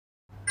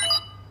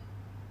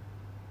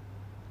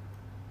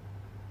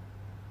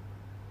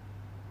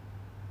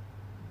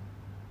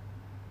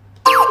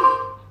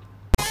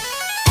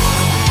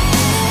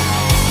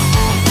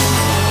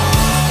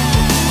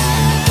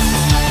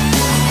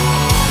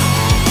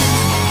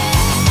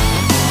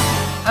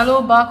Hello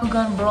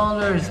Bakugan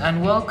brawlers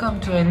and welcome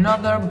to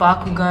another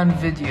Bakugan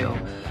video.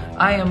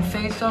 I am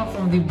Faisal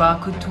from the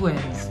Baku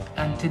Twins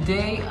and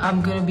today I'm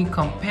going to be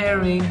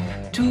comparing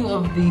two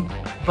of the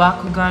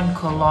Bakugan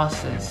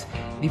Colossus.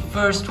 The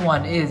first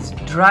one is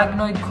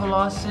Dragonoid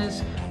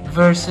Colossus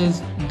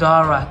versus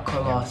Dharak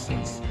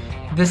Colossus.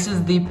 This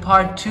is the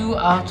part 2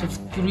 out of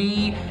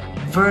 3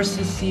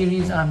 versus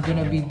series I'm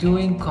going to be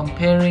doing,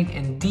 comparing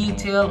in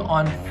detail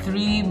on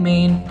 3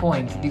 main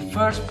points. The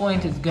first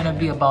point is going to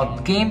be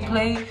about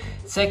gameplay,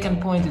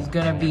 second point is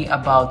going to be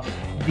about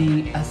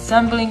the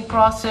assembling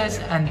process,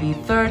 and the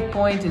third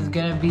point is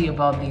going to be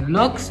about the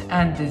looks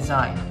and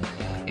design.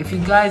 If you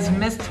guys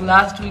missed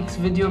last week's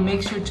video,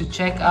 make sure to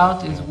check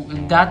out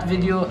that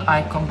video.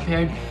 I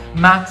compared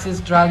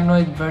Max's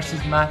Dragonoid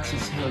versus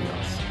Max's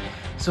Helios.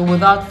 So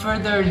without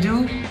further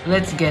ado,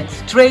 let's get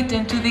straight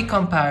into the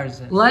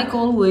comparison. Like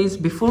always,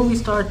 before we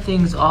start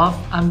things off,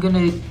 I'm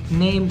gonna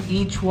name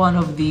each one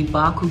of the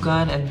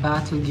Bakugan and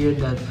battle gear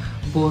that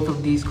both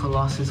of these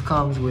Colossus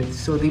comes with.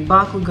 So the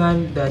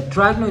Bakugan that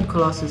Dragonoid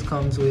Colossus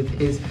comes with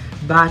is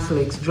Battle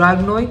X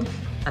Dragonoid,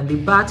 and the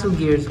battle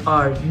gears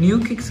are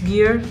Nuke X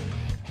gear,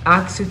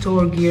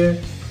 Axitor gear,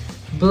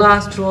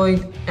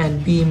 Blastroid,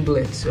 and Beam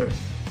Blitzer.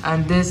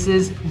 And this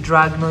is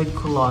Dragonoid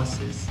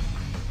Colossus.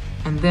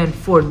 And then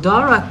for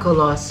Dharak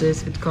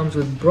Colossus, it comes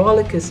with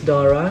Brawlicus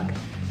Dharak,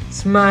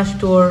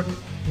 Smashtor,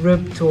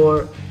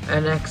 Riptor,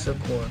 and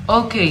Exocore.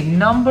 Okay,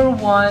 number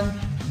 1,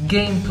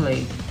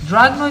 gameplay.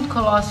 Dragonoid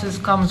Colossus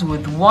comes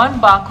with 1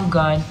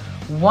 Bakugan,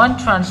 1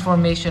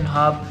 transformation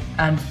hub,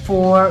 and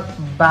 4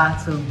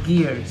 battle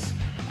gears.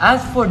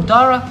 As for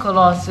Dharak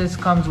Colossus,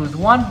 comes with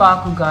 1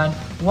 Bakugan,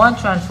 1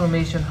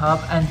 transformation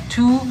hub, and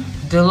 2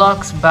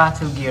 deluxe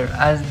battle gear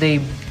as they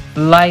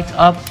light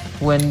up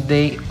when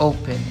they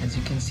open, as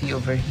you can see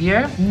over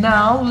here.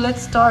 Now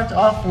let's start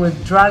off with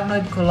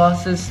Dragonoid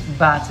Colossus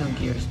battle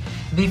gears.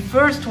 The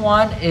first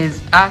one is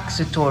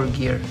Axitor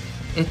gear.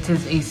 It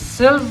is a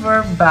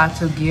silver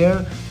battle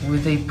gear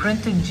with a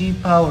printed G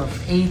power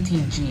of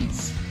 80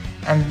 Gs.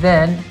 And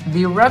then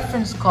the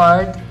reference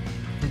card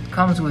that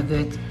comes with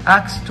it,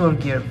 Axitor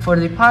gear. For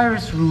the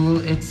Pyrus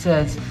rule, it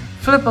says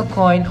flip a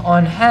coin.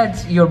 On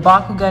heads, your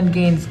Bakugan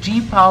gains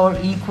G power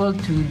equal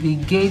to the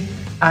gate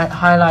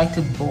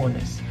highlighted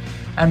bonus.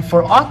 And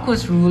for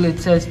Aqua's rule, it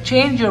says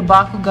change your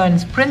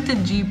Bakugan's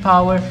printed G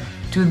power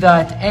to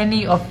that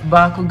any of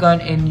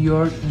Bakugan in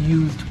your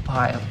used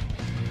pile.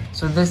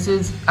 So this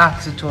is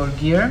Axitor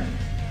gear.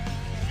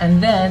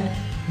 And then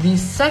the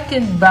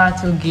second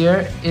battle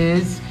gear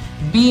is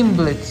Beam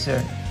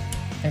Blitzer.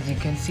 As you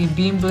can see,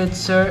 Beam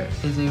Blitzer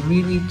is a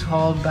really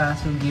tall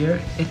battle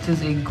gear. It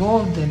is a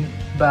golden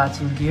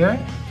battle gear.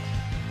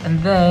 And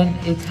then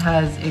it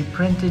has a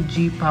printed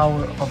G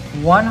power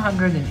of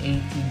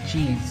 180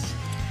 Gs.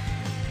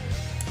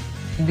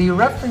 The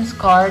reference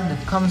card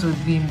that comes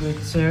with Beam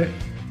Blitzer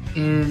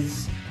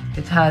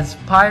it has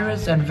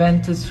Pyrus and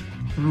Ventus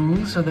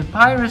rules. So the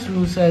Pyrus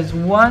rule says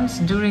once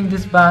during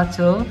this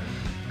battle,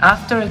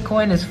 after a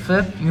coin is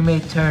flipped, you may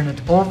turn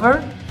it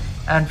over.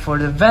 And for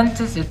the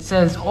Ventus, it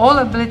says all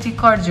ability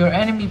cards your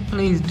enemy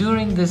plays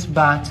during this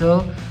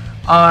battle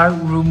are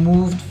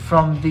removed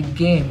from the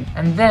game.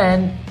 And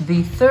then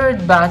the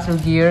third battle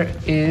gear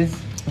is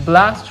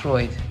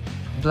Blastroid.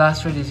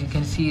 Blastroid, as you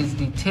can see, is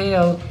the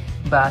tail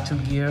battle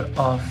gear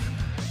of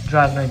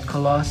Dragonoid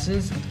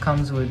Colossus. It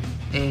comes with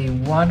a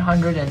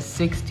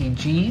 160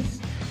 Gs,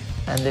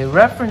 and the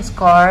reference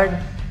card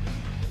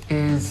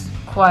is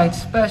quite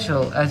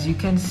special. As you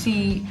can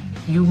see,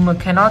 you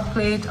cannot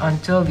play it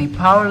until the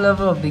power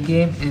level of the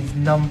game is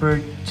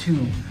number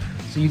 2.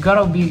 So you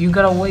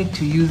gotta wait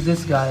to use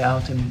this guy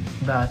out in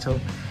battle.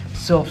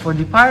 So for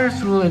the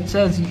Pyrus rule, it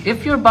says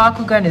if your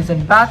Bakugan is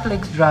in Battle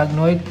X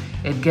Dragonoid,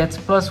 it gets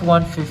plus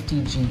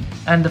 150 G.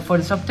 And for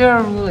the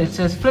Subterra rule, it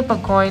says flip a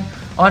coin.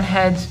 On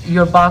heads,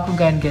 your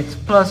Bakugan gets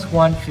plus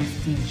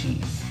 150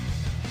 Gs.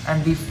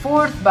 And the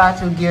fourth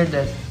battle gear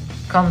that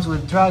comes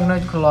with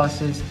Dragonoid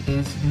Colossus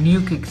is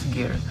Nuke X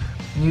gear.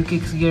 Nuke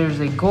X gear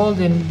is a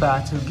golden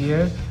battle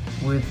gear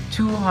with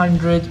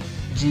 200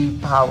 G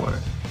power.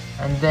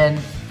 And then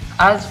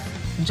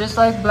just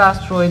like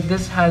Blastroid,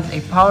 this has a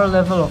power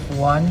level of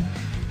 1,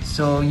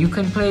 so you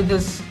can play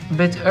this a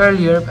bit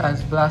earlier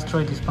as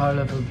Blastroid is power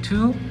level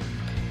 2.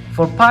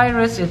 For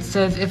Pyrus, it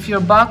says if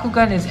your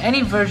Bakugan is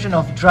any version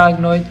of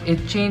Dragonoid,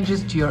 it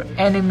changes to your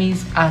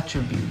enemy's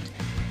attribute.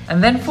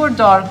 And then for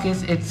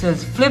Darkus, it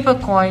says flip a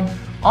coin.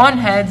 On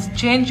heads,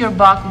 change your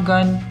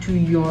Bakugan to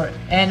your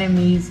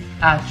enemy's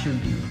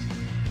attribute.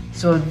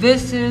 So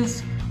this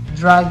is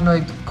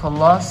Dragonoid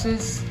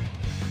Colossus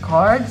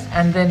cards,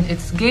 and then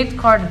its gate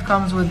card that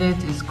comes with it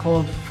is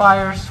called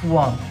Fire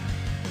Swamp,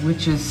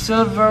 which is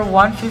silver,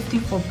 150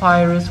 for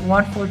Pyrus,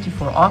 140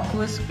 for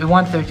Aquas,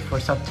 130 for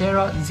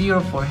Subterra,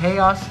 0 for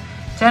Chaos,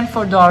 10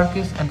 for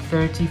Darkus, and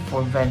 30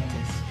 for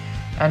Ventus.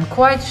 And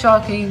quite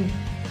shocking,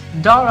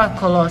 Dharak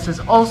Colossus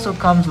also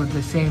comes with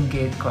the same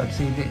gate card,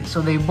 so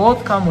they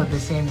both come with the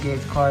same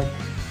gate card.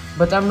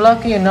 But I'm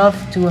lucky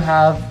enough to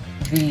have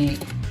the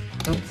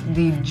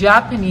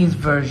Japanese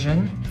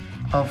version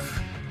of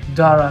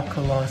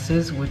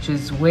dharakcolossus, which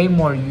is way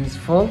more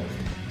useful.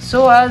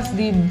 So as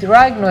the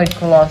Dragonoid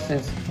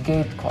Colossus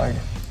gate card,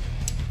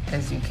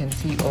 as you can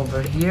see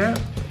over here,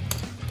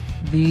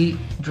 the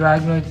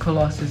Dragonoid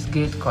Colossus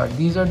gate card.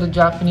 These are the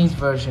Japanese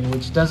version,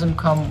 which doesn't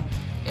come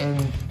in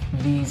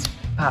these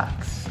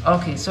packs.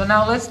 Okay, so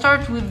now let's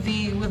start with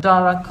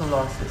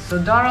dharakcolossus. So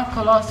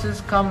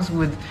dharakcolossus comes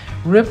with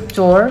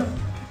Riptor,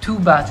 2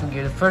 battle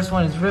gear. The first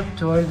one is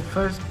Riptor.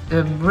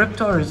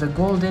 Riptor is a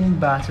golden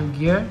battle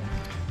gear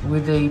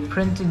with a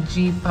printed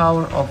G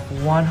power of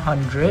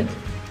 100,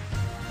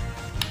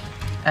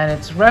 and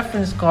its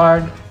reference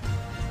card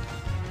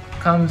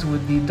comes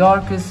with the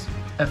darkest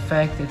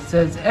effect. It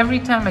says every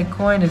time a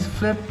coin is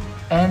flipped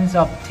ends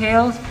up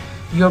tails,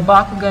 your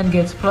Bakugan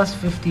gets plus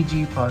 50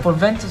 G power. For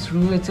Ventus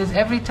rule, it says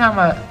every time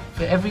a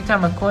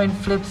coin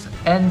flips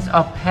ends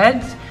up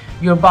heads,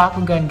 your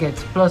Bakugan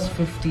gets plus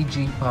 50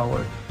 G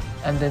power.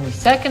 And then the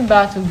second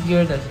battle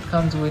gear that it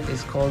comes with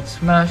is called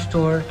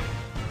Smashtor.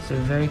 It's a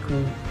very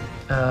cool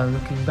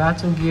looking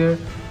battle gear.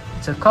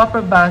 It's a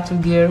copper battle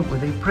gear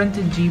with a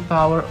printed G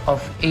power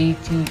of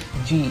 80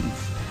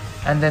 Gs.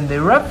 And then the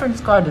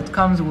reference card that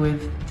comes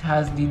with it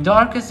has the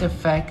darkest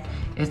effect.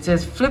 It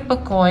says flip a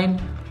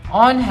coin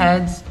on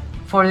heads.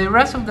 For the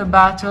rest of the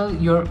battle,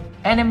 your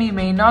enemy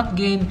may not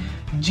gain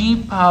G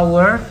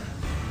power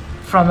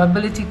from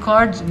ability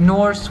cards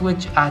nor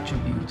switch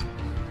attribute.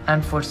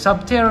 And for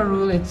Subterra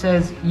rule, it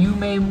says you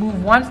may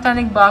move one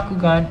standing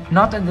Bakugan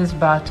not in this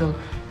battle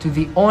to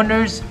the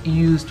owner's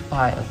used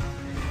pile.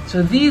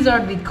 So these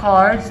are the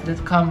cards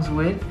that comes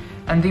with,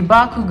 and the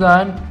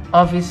Bakugan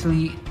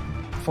obviously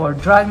for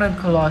Dragonoid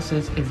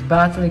Colossus is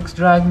Battle X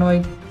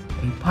Dragonoid,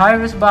 a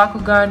Pyrus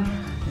Bakugan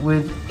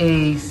with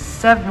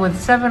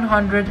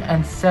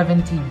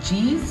 770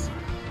 Gs,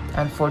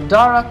 and for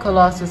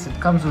dharakcolossus it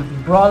comes with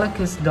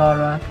Brawlicus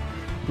Dharak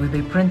with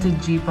a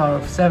printed G power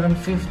of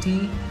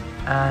 750,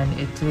 and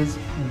it is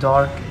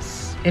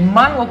darkest. In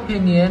my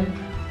opinion,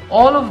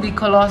 all of the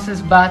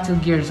Colossus battle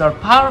gears are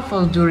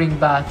powerful during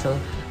battle,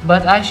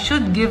 but I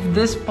should give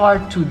this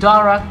part to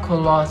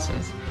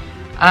dharakcolossus,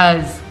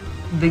 as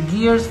the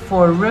gears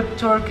for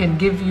Riptor can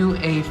give you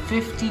a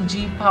 50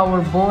 G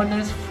power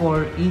bonus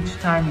for each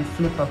time you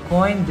flip a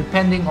coin,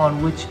 depending on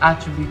which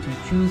attribute you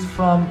choose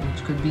from,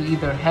 which could be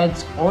either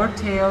heads or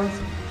tails.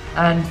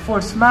 And for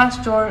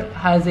Smashtor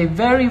has a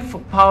very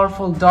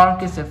powerful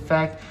darkest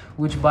effect,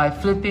 which by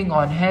flipping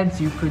on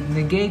heads you could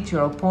negate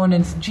your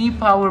opponent's G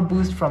power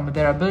boost from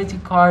their ability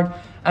card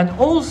and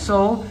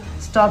also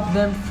stop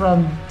them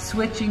from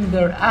switching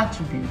their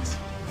attributes.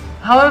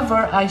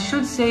 However, I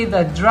should say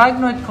that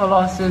Dragonoid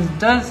Colossus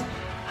does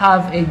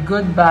have a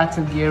good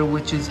battle gear,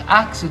 which is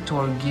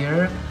Axitor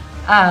gear,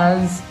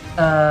 as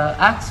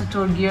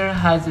Axitor gear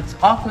has its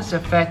Aquos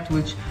effect,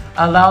 which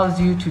allows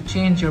you to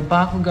change your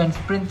Bakugan's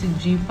printed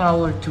G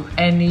power to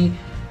any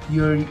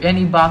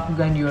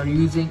Bakugan you are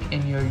using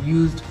in your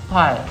used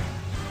pile.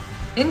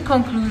 In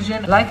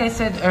conclusion, like I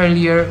said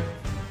earlier,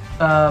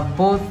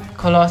 both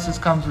Colossus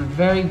comes with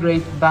very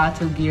great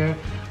battle gear,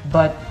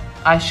 but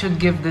I should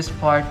give this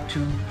part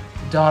to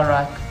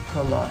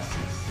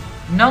dharakcolossus.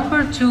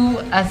 Number 2,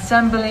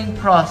 assembling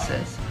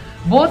process.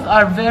 Both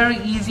are very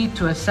easy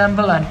to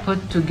assemble and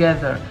put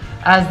together,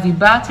 as the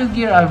battle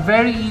gear are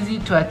very easy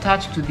to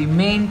attach to the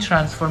main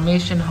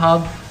transformation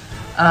hub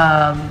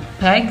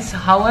pegs.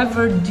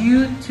 However,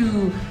 due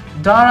to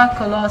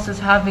dharakcolossus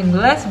having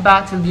less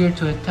battle gear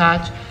to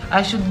attach,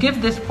 I should give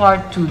this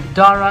part to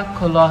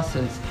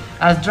dharakcolossus,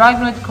 as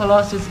Dragonoid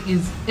Colossus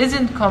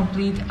isn't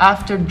complete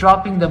after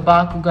dropping the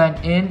Bakugan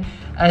in,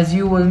 as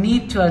you will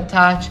need to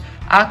attach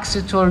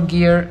Axitor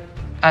gear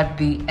at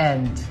the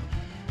end.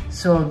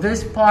 So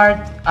this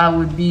part I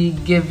would be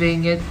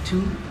giving it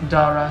to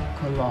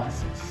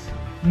dharakcolossus.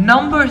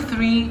 Number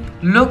 3,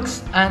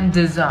 looks and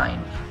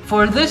design.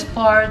 For this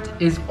part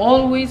is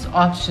always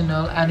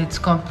optional and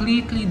it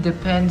completely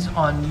depends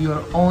on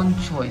your own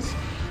choice.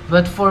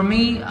 But for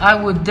me,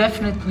 I would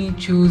definitely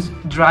choose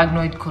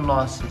Dragonoid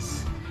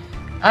Colossus,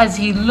 as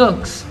he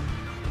looks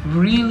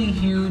really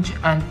huge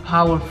and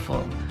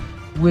powerful,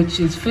 which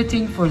is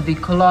fitting for the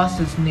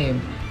Colossus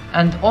name.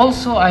 And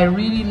also I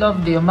really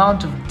love the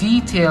amount of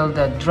detail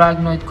that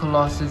Dragonoid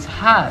Colossus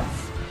has.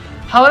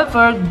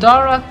 However,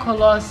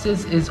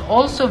 dharakcolossus is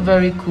also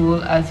very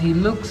cool, as he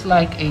looks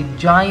like a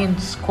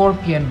giant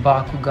scorpion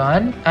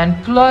Bakugan, and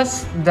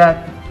plus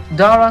that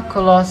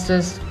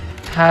dharakcolossus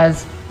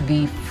has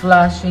the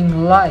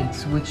flashing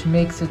lights, which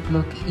makes it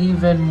look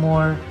even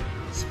more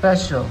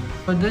special.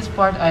 For this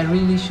part, I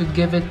really should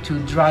give it to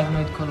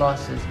Dragonoid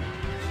Colossus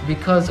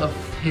because of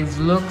his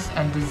looks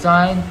and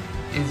design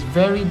is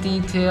very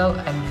detailed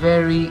and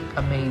very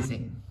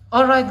amazing.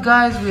 Alright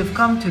guys, we've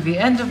come to the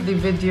end of the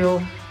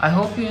video. I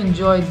hope you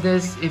enjoyed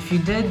this. If you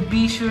did,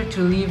 be sure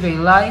to leave a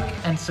like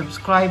and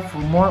subscribe for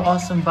more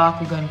awesome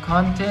Bakugan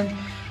content.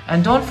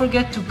 And don't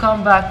forget to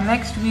come back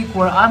next week,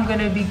 where I'm going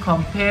to be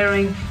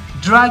comparing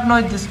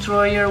Dragonoid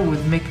Destroyer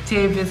with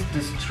McTavish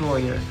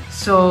Destroyer.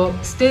 So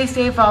stay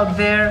safe out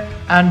there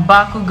and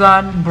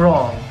Bakugan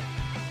Brawl.